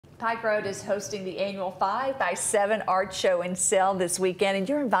Pike Road is hosting the annual 5x7 art show and sale this weekend, and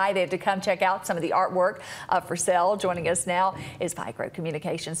you're invited to come check out some of the artwork for sale. Joining us now is Pike Road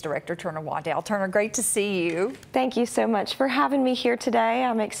Communications Director Turner Waddell. Turner, great to see you. Thank you so much for having me here today.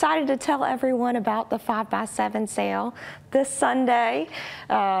 I'm excited to tell everyone about the 5x7 sale this Sunday.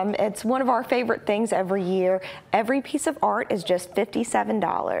 It's one of our favorite things every year. Every piece of art is just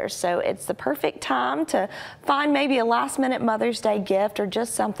 $57, so it's the perfect time to find maybe a last-minute Mother's Day gift or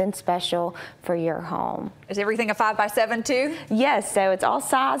just something special for your home. Is everything a 5x7 too? Yes, so it's all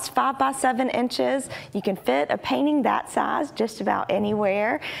sized 5x7 inches. You can fit a painting that size just about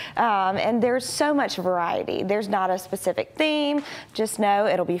anywhere. And there's so much variety. There's not a specific theme. Just know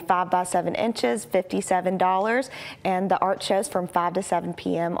it'll be 5x7 inches, $57, and the art shows from 5 to 7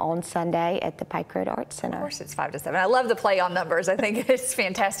 p.m. on Sunday at the Pike Road Art Center. Of course it's 5 to 7. I love the play on numbers. I think it's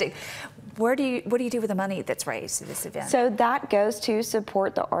fantastic. What do you do with the money that's raised to this event? So that goes to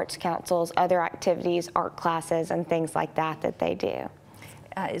support the Arts Council's other activities, art classes, and things like that that they do.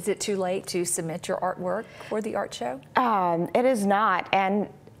 Is it too late to submit your artwork for the art show? It is not. And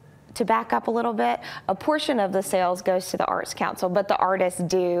to back up a little bit, a portion of the sales goes to the Arts Council, but the artists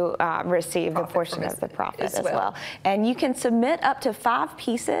do receive a portion of the profit as well. And you can submit up to 5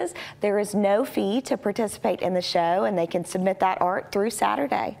 pieces. There is no fee to participate in the show, and they can submit that art through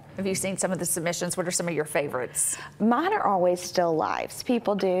Saturday. Have you seen some of the submissions? What are some of your favorites? Mine are always still lifes.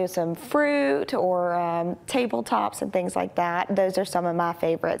 People do some fruit or tabletops and things like that. Those are some of my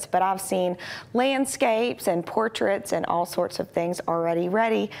favorites. But I've seen landscapes and portraits and all sorts of things already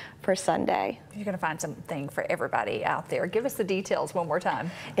ready for Sunday. You're going to find something for everybody out there. Give us the details one more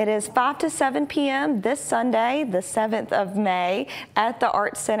time. It is 5 to 7 p.m. this Sunday, the 7th of May, at the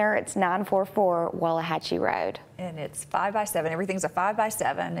Art Center. It's 944 Wallahatchie Road. And it's 5x7. Everything's a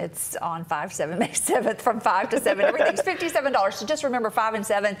 5x7. It's on May 7th from 5 to 7. Everything's $57. So just remember 5 and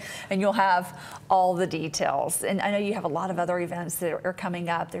 7, and you'll have all the details. And I know you have a lot of other events that are coming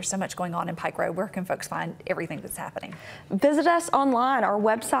up. There's so much going on in Pike Road. Where can folks find everything that's happening? Visit us online. Our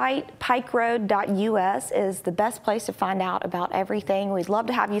website, pikeroad.us, is the best place to find out about everything. We'd love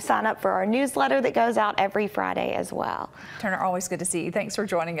to have you sign up for our newsletter that goes out every Friday as well. Turner, always good to see you. Thanks for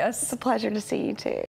joining us. It's a pleasure to see you too.